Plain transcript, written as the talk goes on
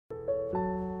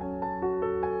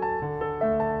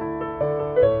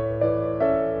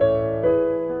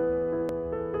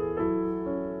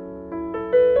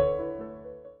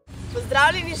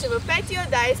v 5.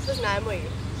 oddaji Spoznajmo.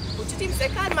 Počutim se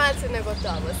kar malce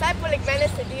negotovo, saj poleg mene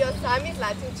sedijo sami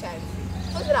zlati učenci.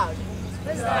 Pozdravljeni.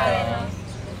 Pozdravljeno.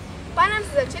 Pa nam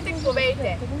za začetek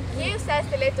povejte, kje vse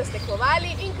ste letos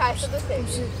tekmovali in kaj ste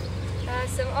dosegli?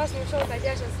 Sem osmošolka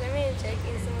Tjaša Slemenček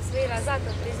in sem osvojila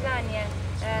zlato priznanje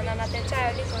na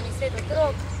natečaju likovnih svet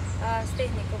otrok s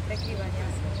tehniko prekrivanja.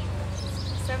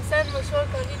 Sem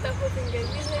sedmošolka Nita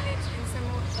Hotinger-Vizelič in sem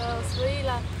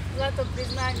osvojila zlato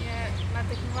priznanje na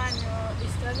tekmovanju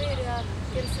iz klavirja,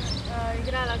 kjer sem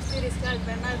igrala 4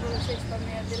 skladbe, najbolj všeč pa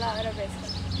mi je bila arabeska.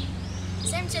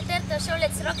 Sem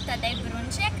četrtošolec Rok Tadej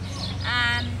Brunček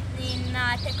in na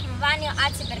tekmovanju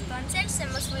AC Bertoncelj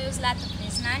sem osvojil zlato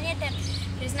priznanje ter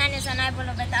priznanje za najbolj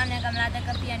obetavnega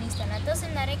mladega pianista. Nato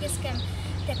sem na regijskem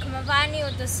tekmovanju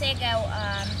dosegel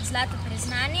zlato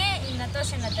priznanje in nato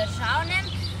še na državnem.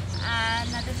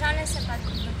 Na državnem sem pa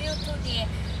dobil tudi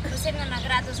posebno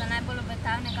nagrado za najbolj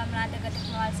obetavnega mladega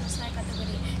tekmovalca v svoji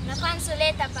kategoriji. Na koncu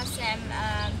leta pa sem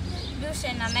bil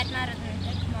še na mednarodnem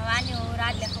tekmovanju v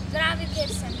Radljah ob Dravi, kjer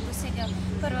sem dosegel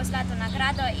prvo zlato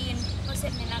nagrado in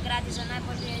posebni nagradi za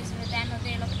najbolje izvedeno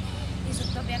delo iz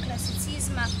obdobja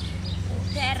klasicizma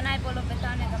ter najbolj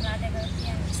obetavnega mladega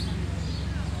pianista.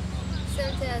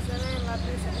 Sem Teja Zelena,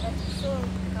 bivša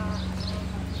devetošolka,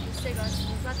 dosegla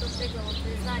sem zlato Preglovo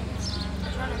priznanje na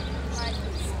državnem tekmovanju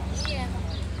iz Slovenije,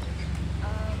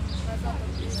 pa zlato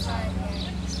priznanje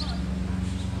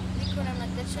v likovnem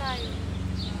natečaju,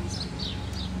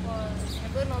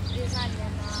 srebrno priznanje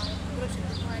na področju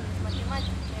tekmovanja iz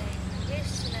matematike in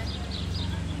angleščine,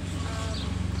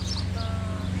 pa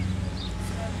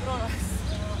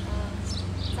srebronasto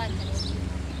cankanje.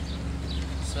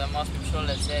 Sem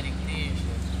osmošolec Erik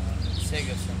Križek,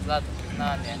 dosegel sem zlato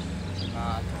priznanje na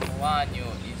tekmovanju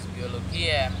iz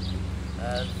biologije,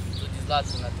 tudi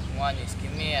zlato na tekmovanju iz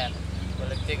kemije,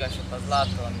 poleg tega še pa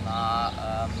zlato na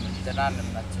literarnem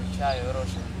natečaju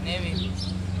Roševi dnevi.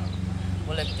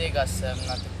 Poleg tega sem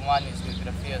na tekmovanju iz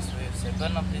geografije osvojil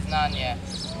srebrno priznanje,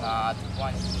 na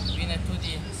tekmovanju iz zgodovine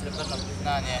tudi srebrno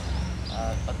priznanje,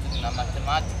 pa tudi na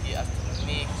matematiki,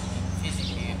 astronomiji in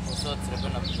fiziki povsod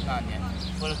srebrno priznanje.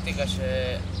 Poleg tega še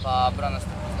pa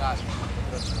bronasto priznanje na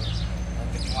področju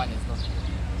tekmovanja z lokom.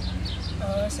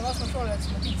 Sem osmošolec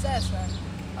Matic Cesar.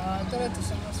 To leto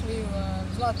sem osvojil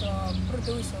zlato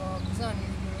Proteussovo priznanje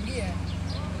iz biologije.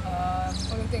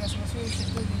 Poleg tega sem osvojil še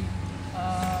tudi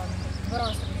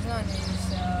bronasto priznanje iz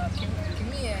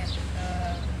kemije,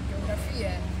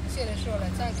 geografije, srednje šole,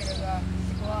 Cankarjevega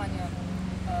tekmovanja.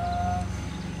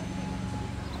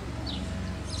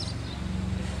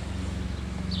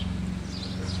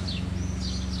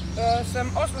 Sem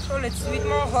osmošolec Vid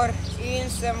Mohor in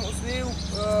sem osvojil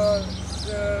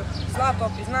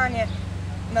zlato priznanje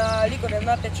na likovnem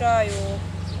natečaju.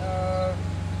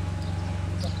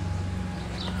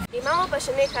 Imamo pa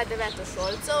še nekaj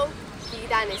devetošolcev, ki jih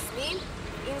danes ni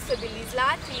in so bili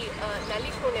zlati na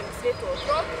likovnem svetu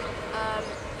otrok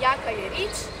Jaka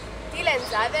Jerič, Tilen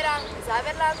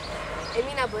Zaverla,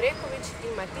 Emina Borekovič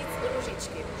in Matic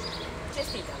Ružički.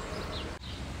 Čestitam.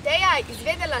 Teja,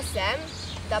 izvedela sem,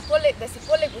 da si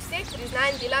poleg vseh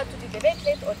priznanj bila tudi 9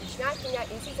 let odličnjakinja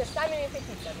in sicer s samimi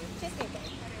peticami. Čestitam.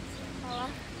 Hvala.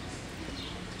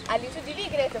 Ali tudi vi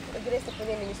greste po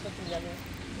njenimi stopinjami?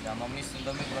 Ja, no mislim,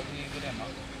 da mi glagli gremo.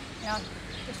 Ja,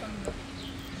 to sem bil.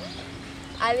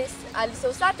 Ali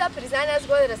so vsa ta priznanja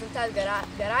zgolj rezultat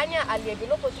garanja ali je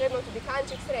bilo potrebno tudi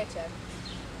kanček sreče?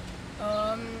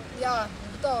 Ja,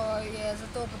 zato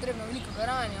je potrebno veliko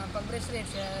garanja, ampak brez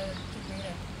sreče tudi ne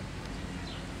gre.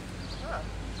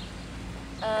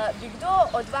 Bi kdo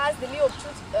od vas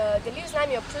delil z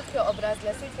nami občutke ob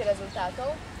razglasitvi rezultatov?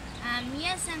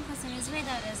 Jaz sem, ko sem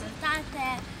izvedel rezultate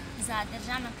za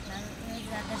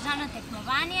državno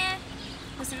tekmovanje,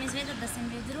 ko sem izvedel, da sem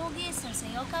bil drugi, sem se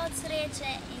jokal od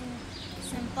sreče in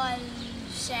sem pol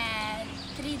še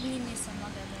 3 dni nisem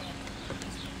mogel dojeti.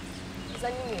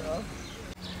 Zanimivo.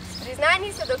 S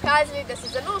priznanji ste dokazali, da ste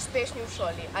zelo uspešni v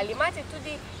šoli. Ali imate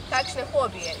tudi kakšne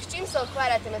hobije? S čim se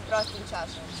ukvarjate med prostim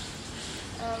časom?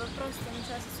 V prostem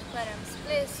času se ukvarjam s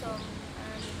plesom,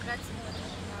 krat sem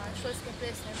na šolskem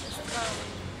plesnem festivalu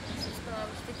in sem uspela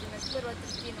uvrstiti med prvo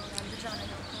tretjino na državnem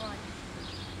tekmovanju.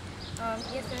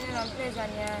 Jaz treniram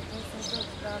plezanje in sem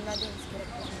tudi mladinski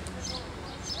reprezentant.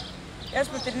 Jaz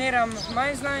pa treniram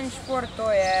manj znan šport, to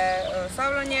je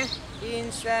savljanje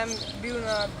in sem bil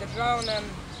na državnem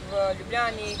v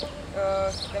Ljubljani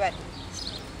 9.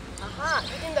 Aha,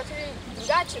 vidim, da tudi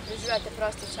drugače preživljate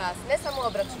prosti čas, ne samo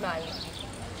ob računalnikih.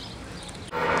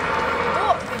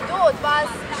 Bi kdo od vas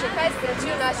še kaj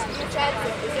sporočil našim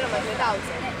učencem oziroma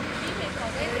gledalcem?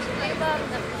 Upam,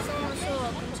 da bi osnovno šolo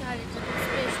končali tako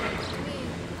uspešno kot mi,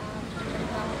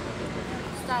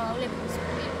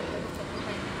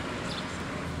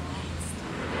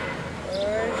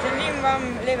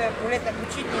 lepe poletne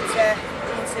počitnice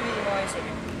in se vidimo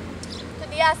jeseni.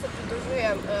 Tudi jaz se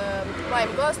pridružujem mojim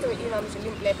gostom in vam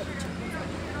želim lepe počitnice.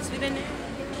 Svidenje.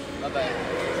 Bye bye.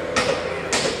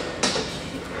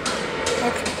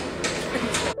 Okay.